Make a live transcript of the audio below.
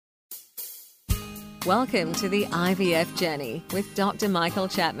Welcome to the IVF Journey with Dr. Michael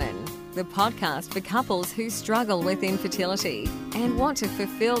Chapman, the podcast for couples who struggle with infertility and want to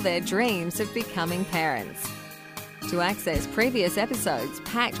fulfill their dreams of becoming parents. To access previous episodes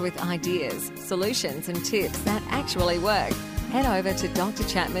packed with ideas, solutions and tips that actually work, head over to Dr.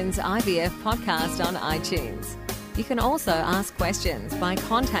 Chapman's IVF podcast on iTunes. You can also ask questions by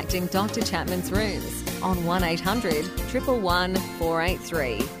contacting Dr. Chapman's rooms on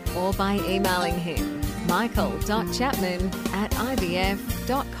 1-800-111-483 or by emailing him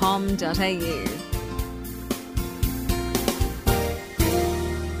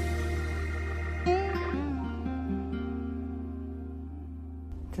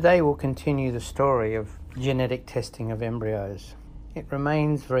Today we'll continue the story of genetic testing of embryos. It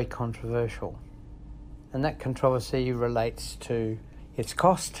remains very controversial, and that controversy relates to its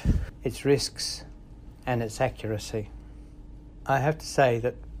cost, its risks, and its accuracy. I have to say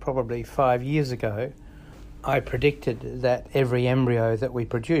that probably 5 years ago, I predicted that every embryo that we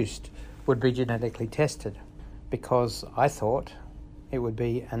produced would be genetically tested because I thought it would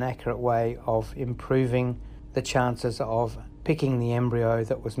be an accurate way of improving the chances of picking the embryo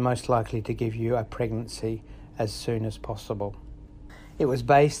that was most likely to give you a pregnancy as soon as possible. It was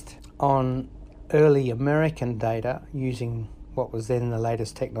based on early American data using what was then the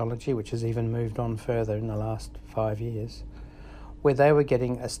latest technology, which has even moved on further in the last 5 years, where they were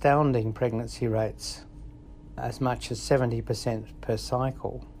getting astounding pregnancy rates, as much as 70% per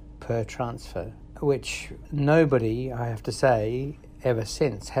cycle, per transfer, which nobody, I have to say, ever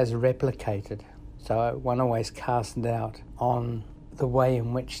since has replicated. So one always cast doubt on the way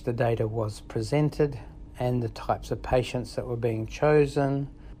in which the data was presented and the types of patients that were being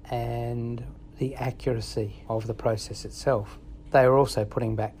chosen and the accuracy of the process itself. They were also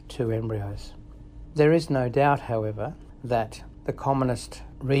putting back 2 embryos. There is no doubt, however, that the commonest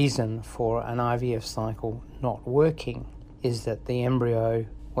reason for an IVF cycle not working is that the embryo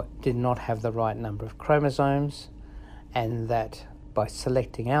did not have the right number of chromosomes, and that by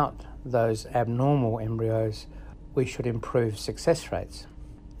selecting out those abnormal embryos, we should improve success rates.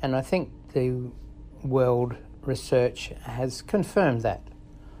 And I think the world research has confirmed that,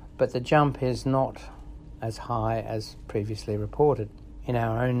 but the jump is not as high as previously reported. In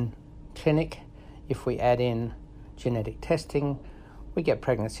our own clinic, if we add in genetic testing, we get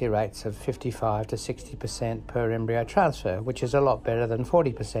pregnancy rates of 55 to 60% per embryo transfer, which is a lot better than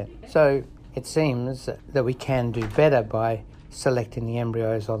 40%. So it seems that we can do better by selecting the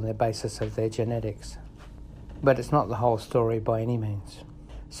embryos on the basis of their genetics. But it's not the whole story by any means.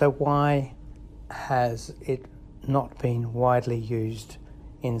 So why has it not been widely used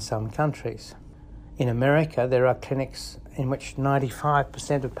in some countries? In America, there are clinics in which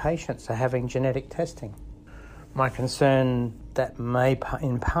 95% of patients are having genetic testing. My concern that may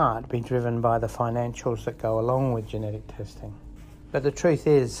in part be driven by the financials that go along with genetic testing. But the truth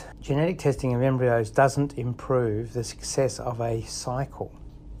is, genetic testing of embryos doesn't improve the success of a cycle.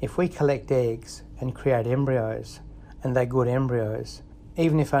 If we collect eggs and create embryos, and they're good embryos,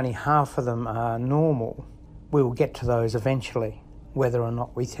 even if only half of them are normal, we will get to those eventually, whether or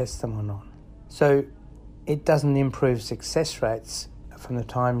not we test them or not. So it doesn't improve success rates from the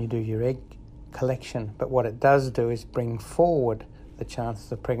time you do your egg collection, but what it does do is bring forward the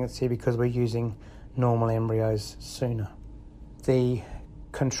chances of pregnancy because we're using normal embryos sooner. The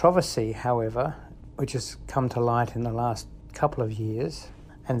controversy, however, which has come to light in the last couple of years,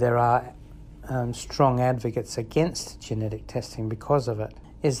 and there are strong advocates against genetic testing because of it,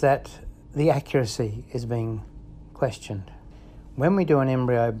 is that the accuracy is being questioned. When we do an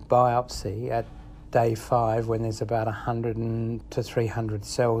embryo biopsy at day 5, when there's about 100 to 300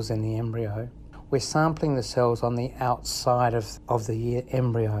 cells in the embryo, we're sampling the cells on the outside of the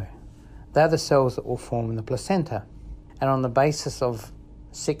embryo. They're the cells that will form the placenta. And on the basis of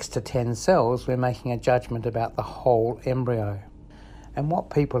 6 to 10 cells, we're making a judgment about the whole embryo. And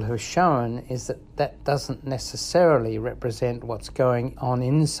what people have shown is that that doesn't necessarily represent what's going on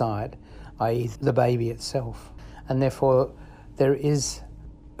inside, i.e. the baby itself. And therefore, there is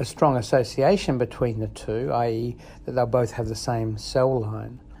a strong association between the two, i.e. that they'll both have the same cell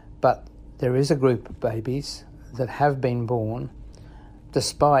line. But there is a group of babies that have been born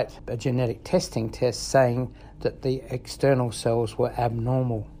despite a genetic testing test saying that the external cells were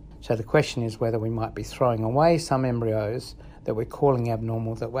abnormal. So the question is whether we might be throwing away some embryos that we're calling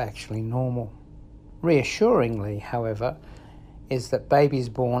abnormal that were actually normal. Reassuringly, however, is that babies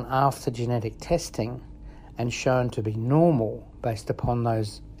born after genetic testing and shown to be normal based upon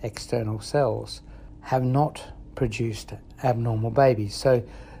those external cells have not produced abnormal babies. So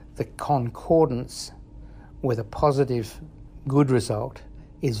the concordance with a positive good result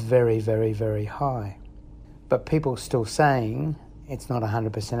is very, very, very high. But people are still saying it's not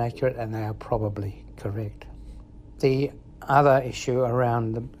 100% accurate, and they are probably correct. The other issue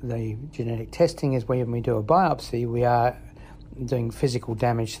around the genetic testing is when we do a biopsy, we are doing physical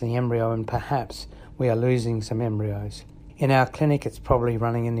damage to the embryo, and perhaps we are losing some embryos. In our clinic, it's probably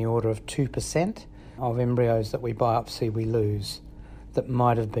running in the order of 2% of embryos that we biopsy we lose that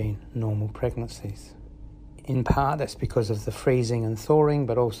might have been normal pregnancies. In part, that's because of the freezing and thawing,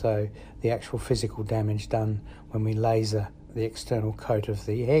 but also the actual physical damage done when we laser the external coat of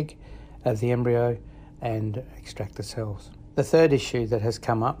the egg, of the embryo, and extract the cells. The third issue that has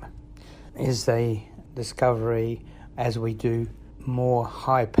come up is the discovery, as we do more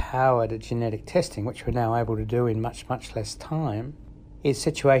high-powered genetic testing, which we're now able to do in much, much less time, is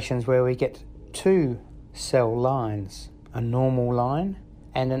situations where we get two cell lines, a normal line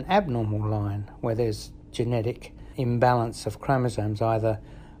and an abnormal line, where there's genetic imbalance of chromosomes, either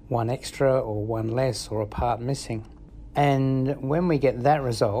one extra or one less or a part missing. And when we get that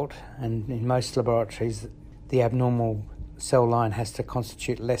result, and in most laboratories the abnormal cell line has to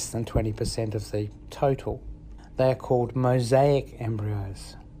constitute less than 20% of the total, they are called mosaic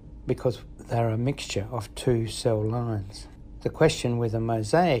embryos because they're a mixture of two cell lines. The question with a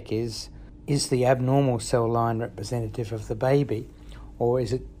mosaic is the abnormal cell line representative of the baby, or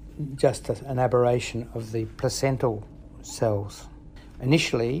is it just an aberration of the placental cells?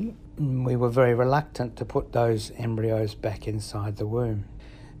 Initially, we were very reluctant to put those embryos back inside the womb.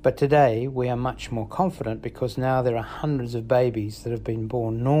 But today, we are much more confident because now there are hundreds of babies that have been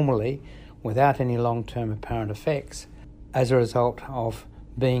born normally without any long-term apparent effects as a result of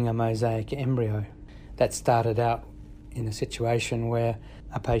being a mosaic embryo. That started out in a situation where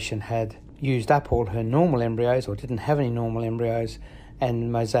a patient had used up all her normal embryos or didn't have any normal embryos,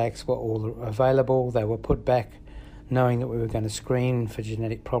 and mosaics were all available. They were put back knowing that we were going to screen for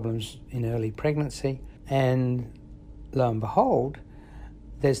genetic problems in early pregnancy, and lo and behold,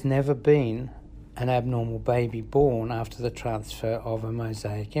 there's never been an abnormal baby born after the transfer of a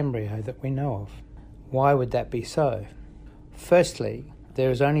mosaic embryo that we know of. Why would that be so? Firstly,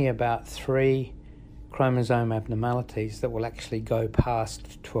 there is only about 3 chromosome abnormalities that will actually go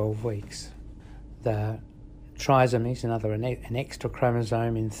past 12 weeks. The trisomies, another an extra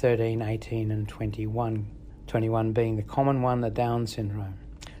chromosome in 13, 18 and 21, 21 being the common one, the Down syndrome.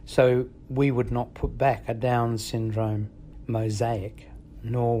 So we would not put back a Down syndrome mosaic,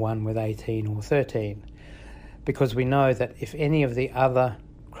 nor one with 18 or 13, because we know that if any of the other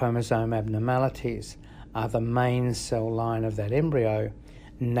chromosome abnormalities are the main cell line of that embryo,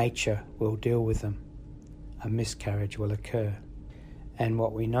 nature will deal with them. A miscarriage will occur. And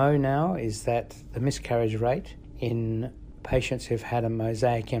what we know now is that the miscarriage rate in patients who've had a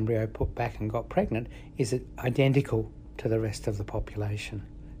mosaic embryo put back and got pregnant is identical to the rest of the population.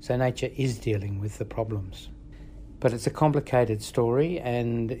 So nature is dealing with the problems. But it's a complicated story,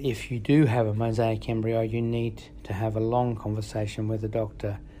 and if you do have a mosaic embryo, you need to have a long conversation with the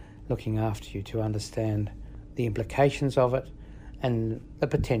doctor looking after you to understand the implications of it and the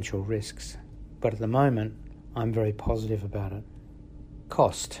potential risks. But at the moment, I'm very positive about it.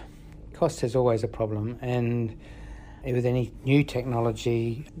 Cost. Cost is always a problem, and with any new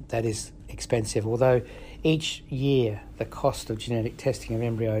technology that is expensive, although each year the cost of genetic testing of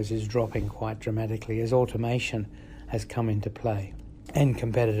embryos is dropping quite dramatically as automation has come into play and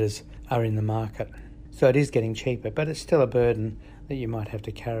competitors are in the market. So it is getting cheaper, but it's still a burden that you might have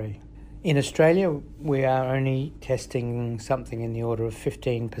to carry. In Australia, we are only testing something in the order of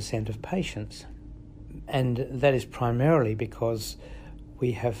 15% of patients, and that is primarily because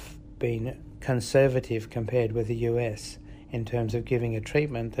we have been conservative compared with the US in terms of giving a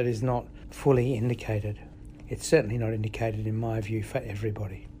treatment that is not fully indicated. It's certainly not indicated, in my view, for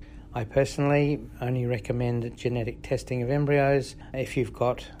everybody. I personally only recommend genetic testing of embryos if you've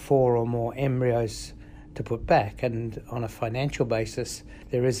got 4 or more embryos to put back, and on a financial basis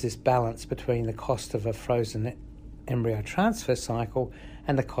there is this balance between the cost of a frozen embryo transfer cycle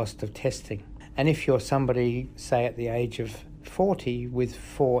and the cost of testing. And if you're somebody, say at the age of 40 with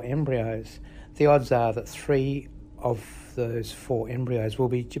 4 embryos, the odds are that 3 of those 4 embryos will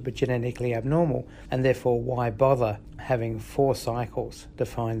be genetically abnormal, and therefore why bother having 4 cycles to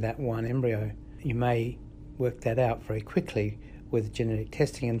find that one embryo? You may work that out very quickly with genetic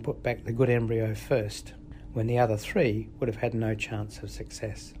testing and put back the good embryo first, when the other 3 would have had no chance of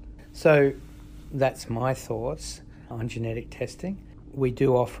success. So that's my thoughts on genetic testing. We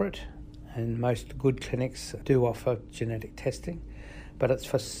do offer it, and most good clinics do offer genetic testing, but it's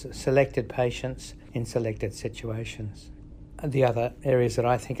for selected patients in selected situations. The other areas that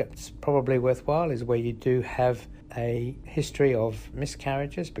I think it's probably worthwhile is where you do have a history of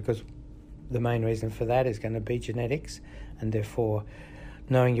miscarriages, because the main reason for that is going to be genetics, and therefore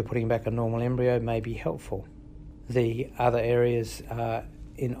knowing you're putting back a normal embryo may be helpful. The other areas are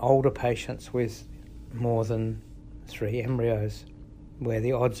in older patients with more than 3 embryos, where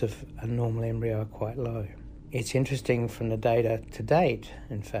the odds of a normal embryo are quite low. It's interesting from the data to date,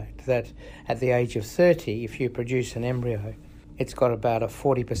 in fact, that at the age of 30, if you produce an embryo, it's got about a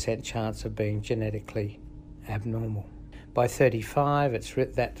 40% chance of being genetically abnormal. By 35,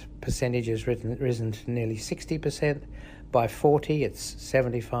 that percentage has risen to nearly 60%. By 40, it's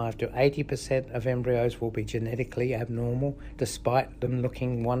 75 to 80% of embryos will be genetically abnormal, despite them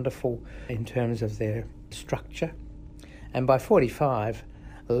looking wonderful in terms of their structure. And by 45,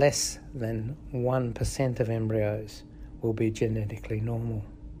 less than 1% of embryos will be genetically normal.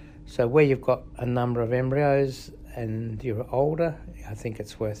 So where you've got a number of embryos and you're older, I think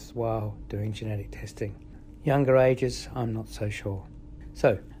it's worthwhile doing genetic testing. Younger ages, I'm not so sure.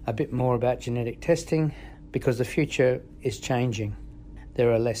 So a bit more about genetic testing, because the future is changing.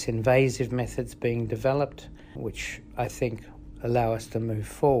 There are less invasive methods being developed, which I think allow us to move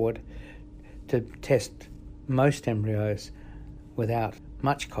forward to test most embryos without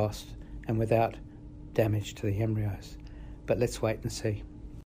much cost and without damage to the embryos. But let's wait and see.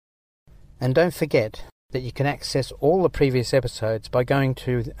 And don't forget that you can access all the previous episodes by going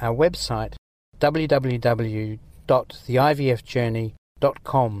to our website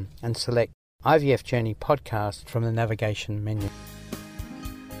www.theivfjourney.com and select IVF Journey Podcast from the navigation menu.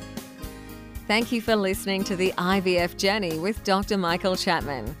 Thank you for listening to the IVF Journey with Dr. Michael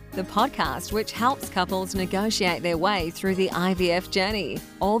Chapman, the podcast which helps couples negotiate their way through the IVF journey,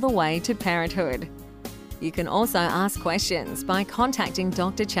 all the way to parenthood. You can also ask questions by contacting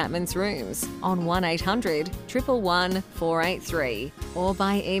Dr. Chapman's rooms on 1800 111 483 or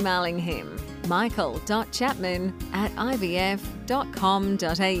by emailing him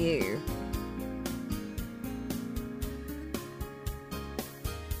michael.chapman@ivf.com.au.